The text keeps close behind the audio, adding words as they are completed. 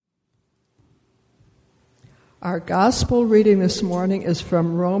Our gospel reading this morning is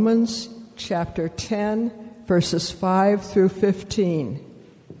from Romans chapter 10, verses 5 through 15.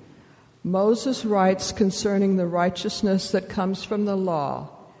 Moses writes concerning the righteousness that comes from the law,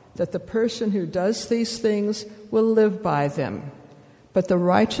 that the person who does these things will live by them. But the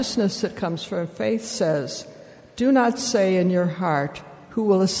righteousness that comes from faith says, "Do not say in your heart, 'Who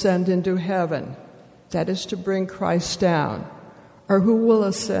will ascend into heaven?' That is to bring Christ down. Or 'Who will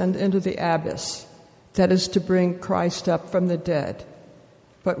ascend into the abyss?' That is to bring Christ up from the dead.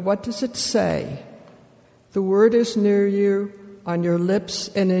 But what does it say? The word is near you, on your lips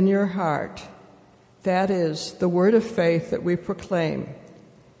and in your heart. That is the word of faith that we proclaim.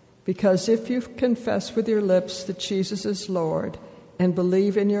 Because if you confess with your lips that Jesus is Lord and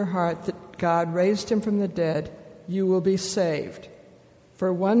believe in your heart that God raised him from the dead, you will be saved.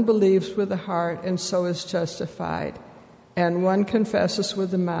 For one believes with the heart and so is justified, and one confesses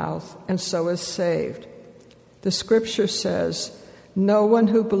with the mouth and so is saved. The scripture says, 'No one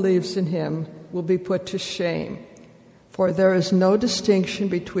who believes in him will be put to shame.' For there is no distinction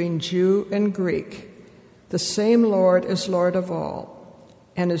between Jew and Greek. The same Lord is Lord of all,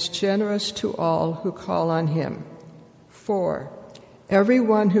 and is generous to all who call on him. For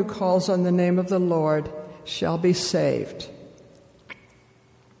everyone who calls on the name of the Lord shall be saved.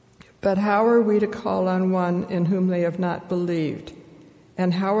 But how are we to call on one in whom they have not believed?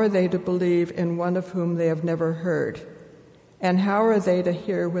 And how are they to believe in one of whom they have never heard? And how are they to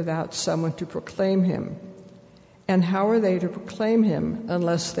hear without someone to proclaim him? And how are they to proclaim him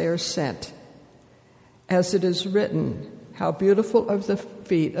unless they are sent? As it is written, how beautiful are the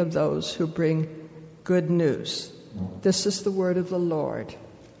feet of those who bring good news." This is the word of the Lord.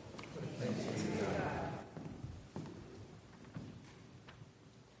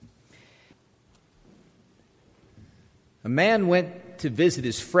 A man went to visit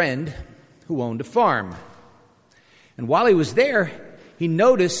his friend who owned a farm. And while he was there, he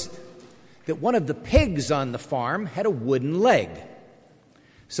noticed that one of the pigs on the farm had a wooden leg.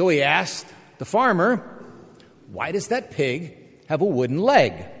 So he asked the farmer, "Why does that pig have a wooden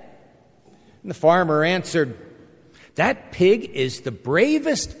leg?" And the farmer answered, "That pig is the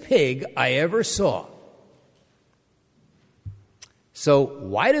bravest pig I ever saw." "So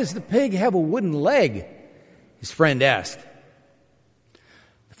why does the pig have a wooden leg?" his friend asked.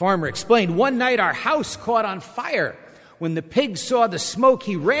 The farmer explained, "One night our house caught on fire. When the pig saw the smoke,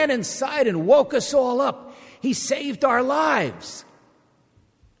 he ran inside and woke us all up. He saved our lives."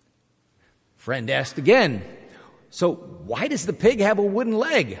 Friend asked again, "So why does the pig have a wooden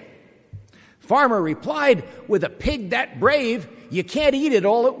leg?" Farmer replied, "With a pig that brave, you can't eat it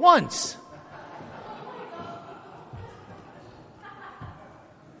all at once."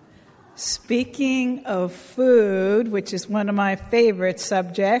 Speaking of food, which is one of my favorite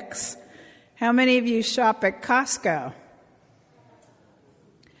subjects, how many of you shop at Costco?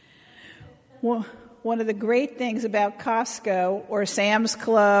 Well, one of the great things about Costco or Sam's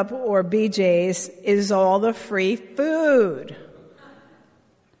Club or BJ's is all the free food.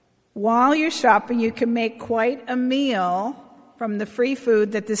 While you're shopping, you can make quite a meal from the free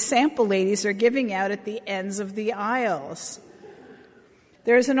food that the sample ladies are giving out at the ends of the aisles.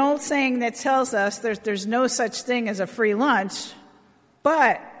 There's an old saying that tells us there's no such thing as a free lunch,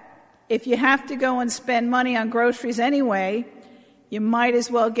 but if you have to go and spend money on groceries anyway, you might as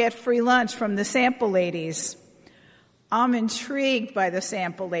well get free lunch from the sample ladies. I'm intrigued by the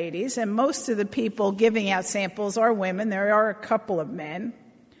sample ladies, and most of the people giving out samples are women. There are a couple of men.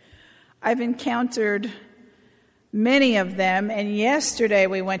 I've encountered many of them, and yesterday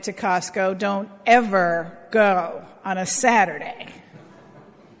we went to Costco. Don't ever go on a Saturday.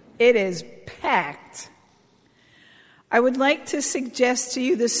 It is packed. I would like to suggest to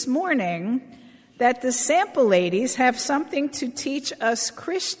you this morning that the sample ladies have something to teach us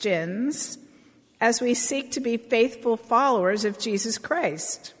Christians as we seek to be faithful followers of Jesus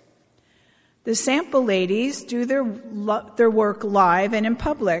Christ. The sample ladies do their work live and in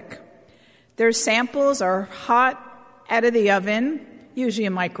public. Their samples are hot out of the oven, usually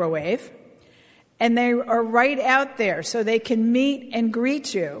a microwave, and they are right out there so they can meet and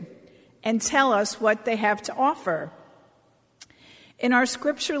greet you and tell us what they have to offer. In our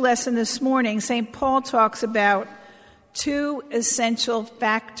scripture lesson this morning, St. Paul talks about two essential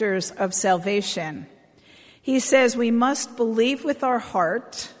factors of salvation. He says we must believe with our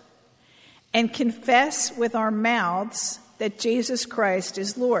heart and confess with our mouths that Jesus Christ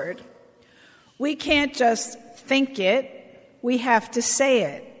is Lord. We can't just think it, we have to say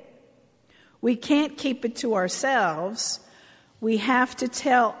it. We can't keep it to ourselves. We have to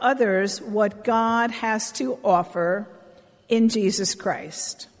tell others what God has to offer in Jesus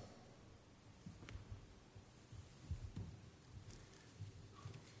Christ.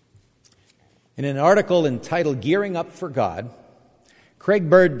 In an article entitled Gearing Up for God, Craig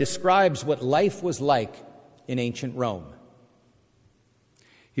Bird describes what life was like in ancient Rome.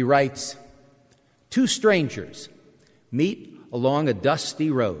 He writes, "Two strangers meet along a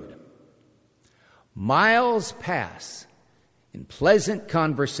dusty road. Miles pass in pleasant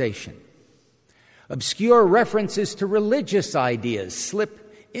conversation. Obscure references to religious ideas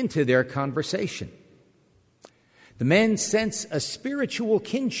slip into their conversation. The men sense a spiritual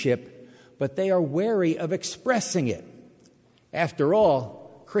kinship, but they are wary of expressing it. After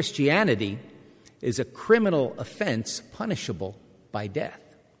all, Christianity is a criminal offense punishable by death.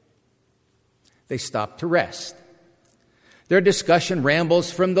 They stop to rest. Their discussion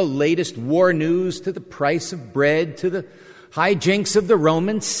rambles from the latest war news to the price of bread to the hijinks of the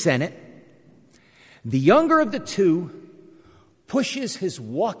Roman Senate. The younger of the two pushes his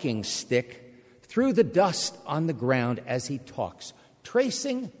walking stick through the dust on the ground as he talks,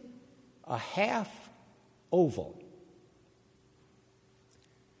 tracing a half oval.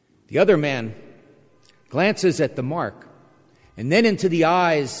 The other man glances at the mark and then into the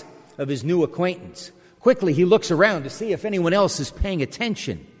eyes of his new acquaintance. Quickly, he looks around to see if anyone else is paying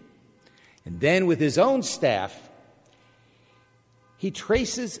attention. And then, with his own staff, he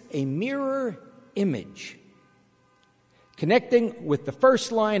traces a mirror image, connecting with the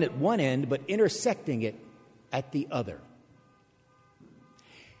first line at one end, but intersecting it at the other.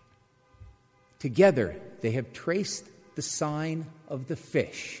 Together, they have traced the sign of the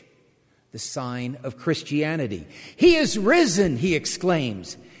fish, the sign of Christianity. "He is risen," he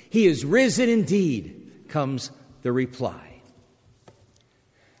exclaims. "He is risen indeed," comes the reply.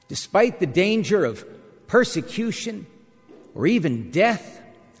 Despite the danger of persecution or even death,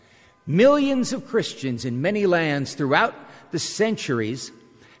 millions of Christians in many lands throughout the centuries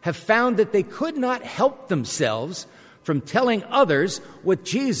have found that they could not help themselves from telling others what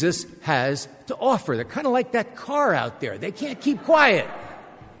Jesus has to offer. They're kind of like that car out there. They can't keep quiet.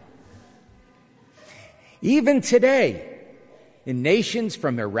 Even today, in nations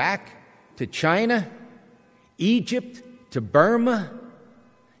from Iraq to China, Egypt to Burma,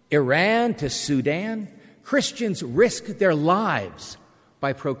 Iran to Sudan, Christians risk their lives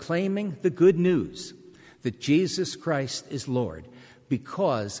by proclaiming the good news that Jesus Christ is Lord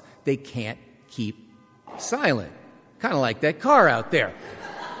because they can't keep silent. Kind of like that car out there.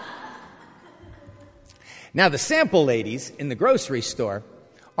 Now, the sample ladies in the grocery store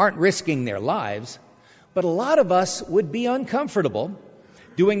aren't risking their lives, but a lot of us would be uncomfortable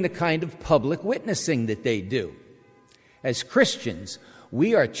doing the kind of public witnessing that they do. As Christians,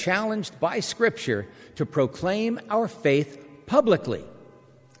 we are challenged by Scripture to proclaim our faith publicly,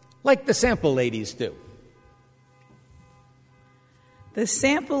 like the sample ladies do. The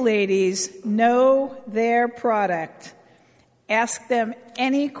sample ladies know their product. Ask them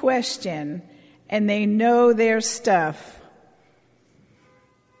any question, and they know their stuff.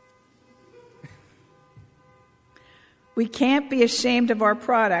 We can't be ashamed of our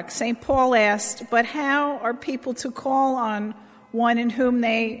product. St. Paul asked, "But how are people to call on one in whom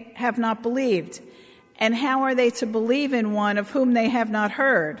they have not believed? And how are they to believe in one of whom they have not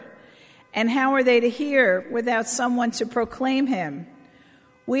heard? And how are they to hear without someone to proclaim him?"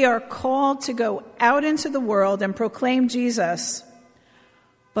 We are called to go out into the world and proclaim Jesus.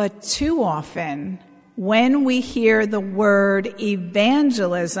 But too often, when we hear the word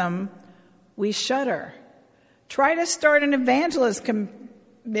evangelism, we shudder. Try to start an evangelism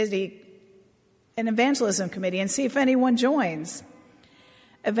committee and see if anyone joins.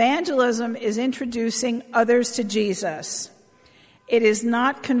 Evangelism is introducing others to Jesus. It is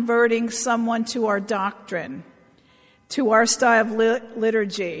not converting someone to our doctrine, to our style of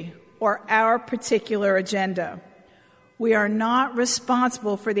liturgy, or our particular agenda. We are not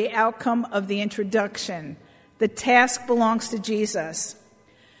responsible for the outcome of the introduction. The task belongs to Jesus.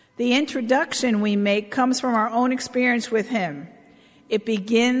 The introduction we make comes from our own experience with him. It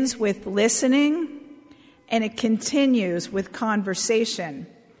begins with listening, and it continues with conversation.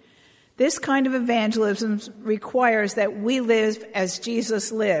 This kind of evangelism requires that we live as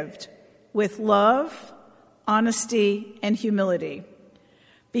Jesus lived, with love, honesty, and humility.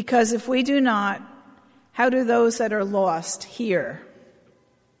 Because if we do not, how do those that are lost hear?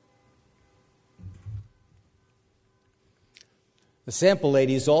 The sample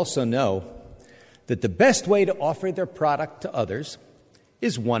ladies also know that the best way to offer their product to others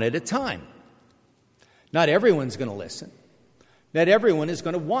is one at a time. Not everyone's going to listen. Not everyone is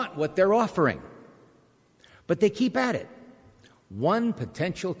going to want what they're offering. But they keep at it, one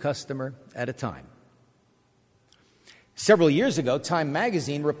potential customer at a time. Several years ago, Time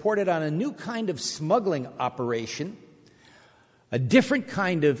magazine reported on a new kind of smuggling operation a different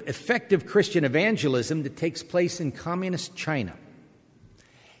kind of effective Christian evangelism that takes place in communist China.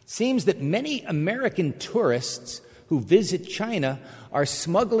 It seems that many American tourists who visit China are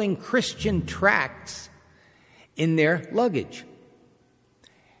smuggling Christian tracts in their luggage.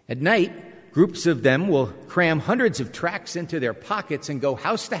 At night, groups of them will cram hundreds of tracts into their pockets and go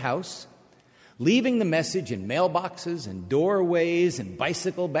house to house, leaving the message in mailboxes and doorways and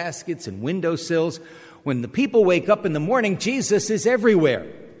bicycle baskets and windowsills. When the people wake up in the morning, Jesus is everywhere.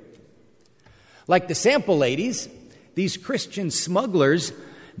 Like the sample ladies, these Christian smugglers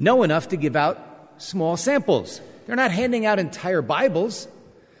know enough to give out small samples. They're not handing out entire Bibles.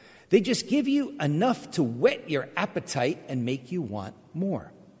 They just give you enough to whet your appetite and make you want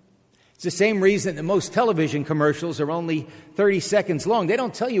more. It's the same reason that most television commercials are only 30 seconds long. They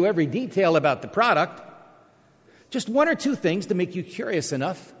don't tell you every detail about the product. Just one or two things to make you curious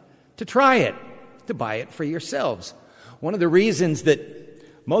enough to try it, to buy it for yourselves. One of the reasons that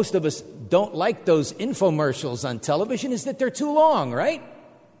most of us don't like those infomercials on television is that they're too long, right?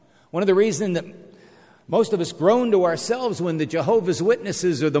 One of the reasons that most of us groan to ourselves when the Jehovah's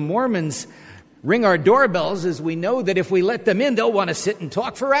Witnesses or the Mormons ring our doorbells is we know that if we let them in, they'll want to sit and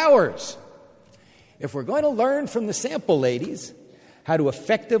talk for hours. If we're going to learn from the sample ladies how to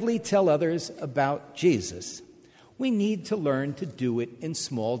effectively tell others about Jesus, we need to learn to do it in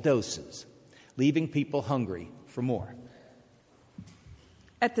small doses, leaving people hungry for more.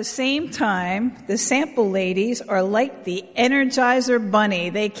 At the same time, the sample ladies are like the Energizer Bunny.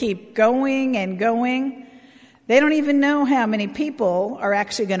 They keep going and going. They don't even know how many people are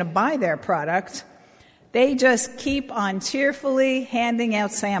actually going to buy their product. They just keep on cheerfully handing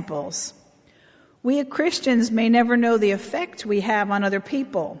out samples. We as Christians may never know the effect we have on other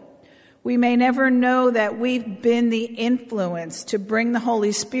people. We may never know that we've been the influence to bring the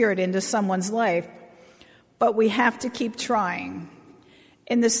Holy Spirit into someone's life, but we have to keep trying.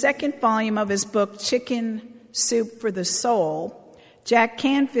 In the second volume of his book, Chicken Soup for the Soul, Jack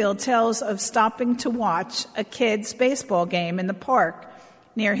Canfield tells of stopping to watch a kid's baseball game in the park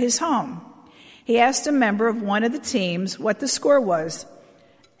near his home. He asked a member of one of the teams what the score was,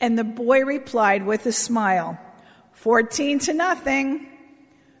 and the boy replied with a smile, 14-0.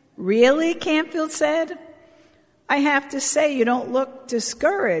 Really? Canfield said. I have to say you don't look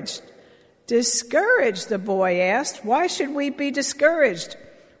discouraged. Discouraged, the boy asked. Why should we be discouraged?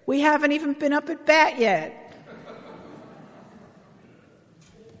 We haven't even been up at bat yet.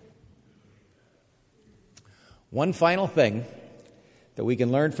 One final thing that we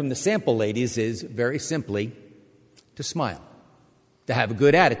can learn from the sample ladies is, very simply, to smile, to have a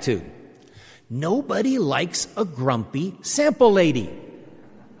good attitude. Nobody likes a grumpy sample lady.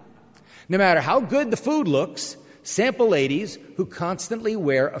 No matter how good the food looks, sample ladies who constantly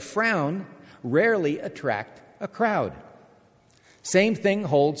wear a frown rarely attract a crowd. Same thing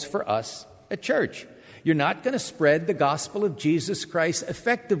holds for us at church. You're not going to spread the gospel of Jesus Christ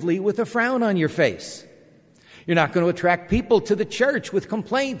effectively with a frown on your face. You're not going to attract people to the church with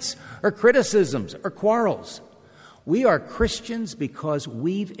complaints or criticisms or quarrels. We are Christians because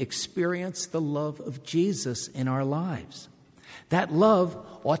we've experienced the love of Jesus in our lives. That love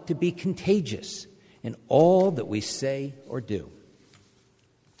ought to be contagious in all that we say or do.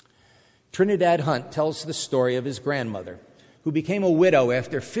 Trinidad Hunt tells the story of his grandmother, who became a widow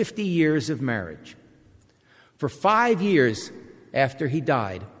after 50 years of marriage. For 5 years after he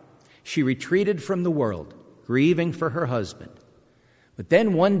died, she retreated from the world, grieving for her husband. But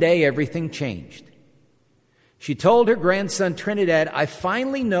then one day everything changed. She told her grandson Trinidad, I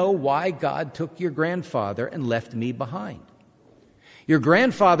finally know why God took your grandfather and left me behind. Your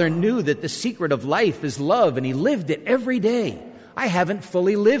grandfather knew that the secret of life is love, and he lived it every day. I haven't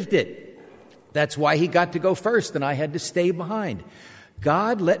fully lived it. That's why he got to go first, and I had to stay behind.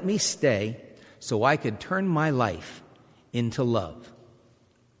 God let me stay so I could turn my life into love.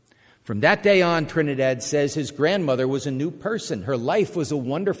 From that day on, Trinidad says, his grandmother was a new person. Her life was a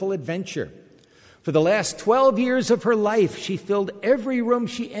wonderful adventure. For the last 12 years of her life, she filled every room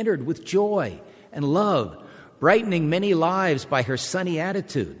she entered with joy and love, brightening many lives by her sunny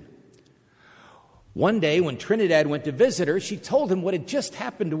attitude. One day, when Trinidad went to visit her, she told him what had just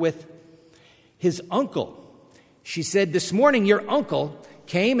happened with his uncle. She said, this morning your uncle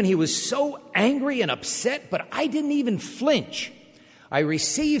came and he was so angry and upset, but I didn't even flinch. I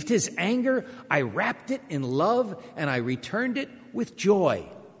received his anger, I wrapped it in love, and I returned it with joy.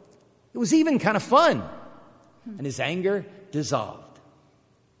 It was even kind of fun, and his anger dissolved.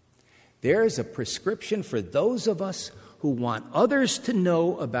 There's a prescription for those of us who want others to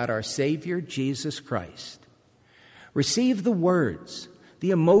know about our Savior, Jesus Christ. Receive the words,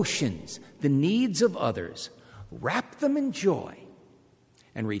 the emotions, the needs of others wrap them in joy,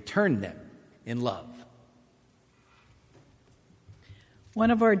 and return them in love.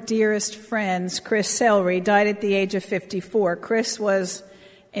 One of our dearest friends, Chris Sellery, died at the age of 54. Chris was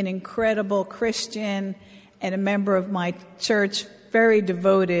an incredible Christian and a member of my church, very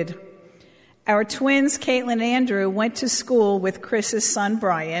devoted. Our twins, Caitlin and Andrew, went to school with Chris's son,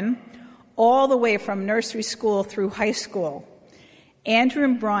 Brian, all the way from nursery school through high school. Andrew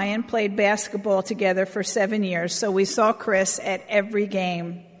and Brian played basketball together for 7 years, so we saw Chris at every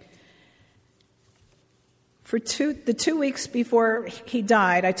game. For the 2 weeks before he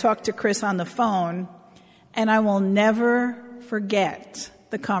died, I talked to Chris on the phone, and I will never forget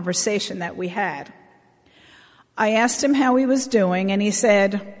the conversation that we had. I asked him how he was doing, and he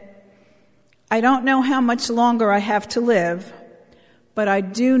said, "I don't know how much longer I have to live, but I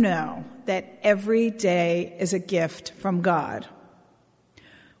do know that every day is a gift from God."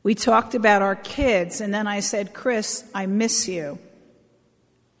 We talked about our kids, and then I said, "Chris, I miss you."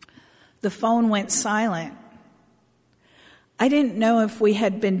 The phone went silent. I didn't know if we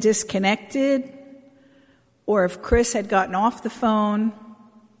had been disconnected or if Chris had gotten off the phone.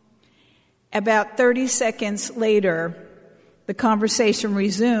 About 30 seconds later, the conversation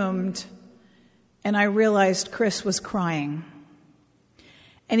resumed, and I realized Chris was crying.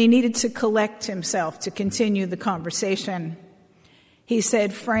 And he needed to collect himself to continue the conversation. He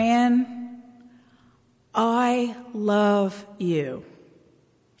said, "Fran, I love you.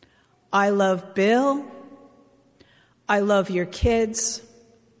 I love Bill. I love your kids.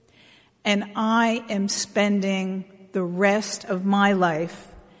 And I am spending the rest of my life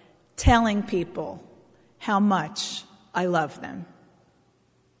telling people how much I love them."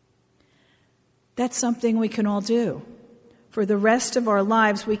 That's something we can all do. For the rest of our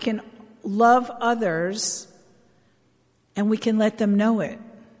lives, we can love others and we can let them know it.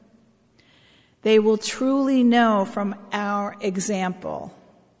 They will truly know from our example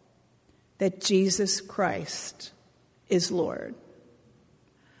that Jesus Christ is Lord.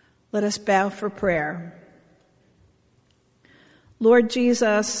 Let us bow for prayer. Lord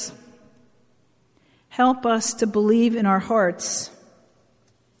Jesus, help us to believe in our hearts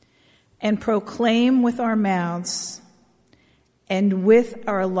and proclaim with our mouths and with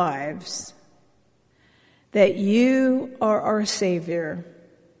our lives that you are our Savior.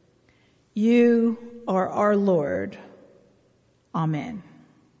 You are our Lord. Amen.